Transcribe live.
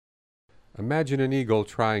Imagine an eagle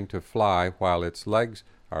trying to fly while its legs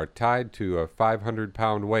are tied to a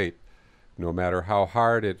 500-pound weight. No matter how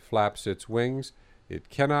hard it flaps its wings, it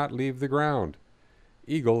cannot leave the ground.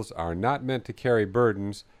 Eagles are not meant to carry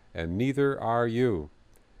burdens, and neither are you.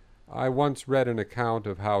 I once read an account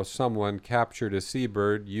of how someone captured a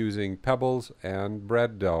seabird using pebbles and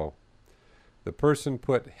bread dough. The person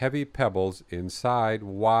put heavy pebbles inside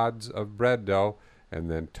wads of bread dough and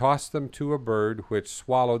then tossed them to a bird which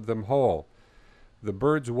swallowed them whole. The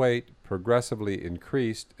bird's weight progressively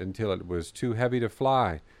increased until it was too heavy to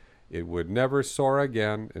fly. It would never soar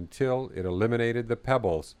again until it eliminated the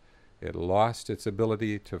pebbles. It lost its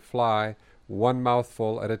ability to fly one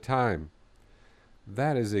mouthful at a time.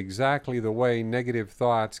 That is exactly the way negative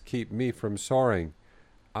thoughts keep me from soaring.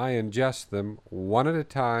 I ingest them one at a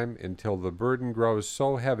time until the burden grows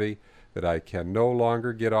so heavy that I can no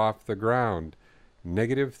longer get off the ground.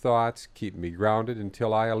 Negative thoughts keep me grounded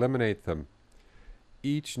until I eliminate them.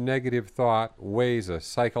 Each negative thought weighs a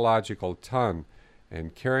psychological ton,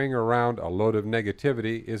 and carrying around a load of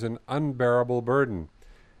negativity is an unbearable burden.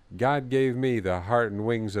 God gave me the heart and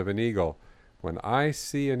wings of an eagle. When I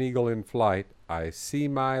see an eagle in flight, I see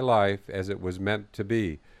my life as it was meant to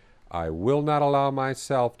be. I will not allow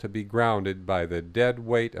myself to be grounded by the dead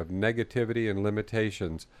weight of negativity and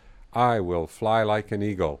limitations. I will fly like an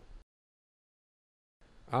eagle.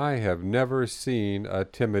 I have never seen a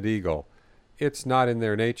timid eagle. It's not in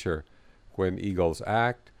their nature. When eagles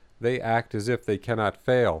act, they act as if they cannot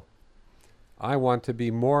fail. I want to be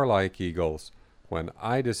more like eagles. When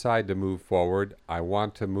I decide to move forward, I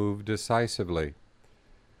want to move decisively.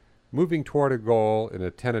 Moving toward a goal in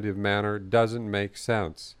a tentative manner doesn't make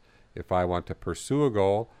sense. If I want to pursue a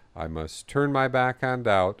goal, I must turn my back on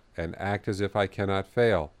doubt and act as if I cannot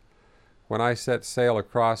fail. When I set sail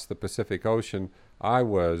across the Pacific Ocean, I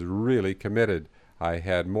was really committed. I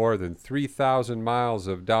had more than 3,000 miles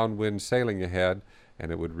of downwind sailing ahead,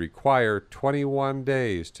 and it would require 21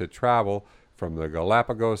 days to travel from the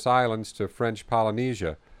Galapagos Islands to French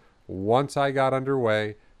Polynesia. Once I got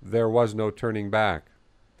underway, there was no turning back.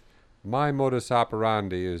 My modus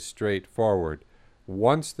operandi is straightforward.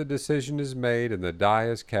 Once the decision is made and the die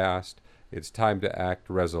is cast, it's time to act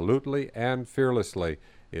resolutely and fearlessly.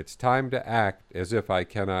 It's time to act as if I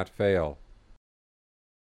cannot fail.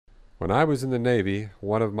 When I was in the Navy,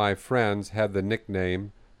 one of my friends had the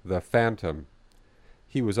nickname the Phantom.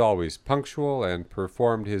 He was always punctual and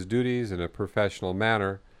performed his duties in a professional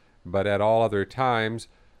manner, but at all other times,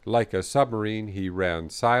 like a submarine, he ran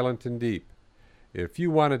silent and deep. If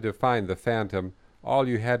you wanted to find the Phantom, all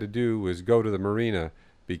you had to do was go to the marina,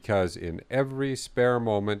 because in every spare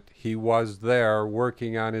moment he was there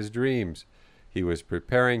working on his dreams. He was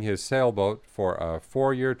preparing his sailboat for a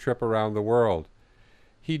 4-year trip around the world.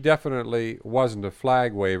 He definitely wasn't a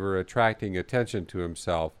flag waver attracting attention to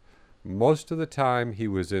himself. Most of the time he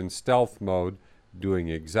was in stealth mode, doing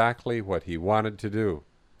exactly what he wanted to do.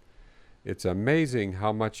 It's amazing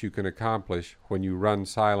how much you can accomplish when you run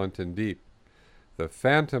silent and deep. The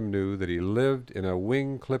Phantom knew that he lived in a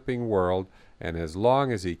wing-clipping world, and as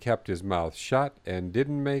long as he kept his mouth shut and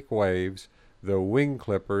didn't make waves, the wing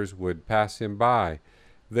clippers would pass him by.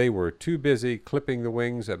 They were too busy clipping the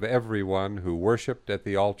wings of everyone who worshipped at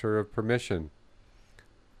the altar of permission.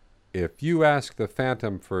 If you ask the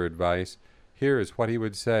Phantom for advice, here is what he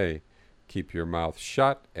would say. Keep your mouth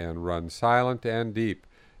shut and run silent and deep.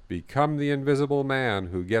 Become the invisible man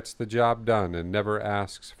who gets the job done and never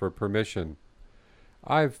asks for permission.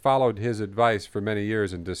 I've followed his advice for many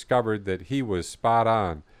years and discovered that he was spot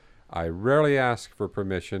on. I rarely ask for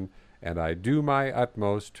permission, and I do my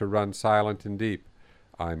utmost to run silent and deep.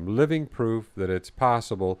 I'm living proof that it's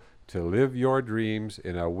possible to live your dreams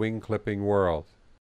in a wing-clipping world.